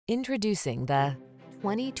Introducing the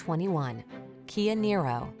 2021 Kia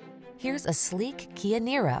Niro. Here's a sleek Kia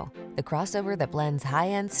Niro, the crossover that blends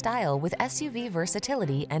high-end style with SUV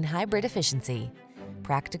versatility and hybrid efficiency.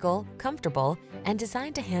 Practical, comfortable, and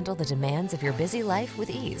designed to handle the demands of your busy life with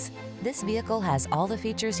ease, this vehicle has all the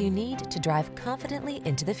features you need to drive confidently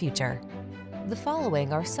into the future. The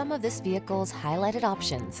following are some of this vehicle's highlighted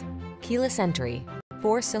options: keyless entry,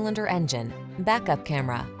 4-cylinder engine, backup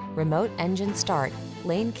camera, remote engine start,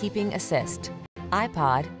 lane keeping assist,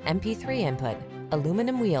 iPod, MP3 input,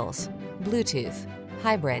 aluminum wheels, Bluetooth,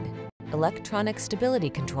 hybrid, electronic stability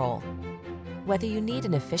control. Whether you need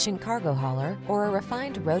an efficient cargo hauler or a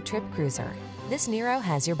refined road trip cruiser, this Niro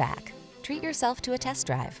has your back. Treat yourself to a test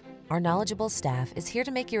drive. Our knowledgeable staff is here to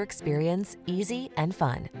make your experience easy and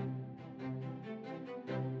fun.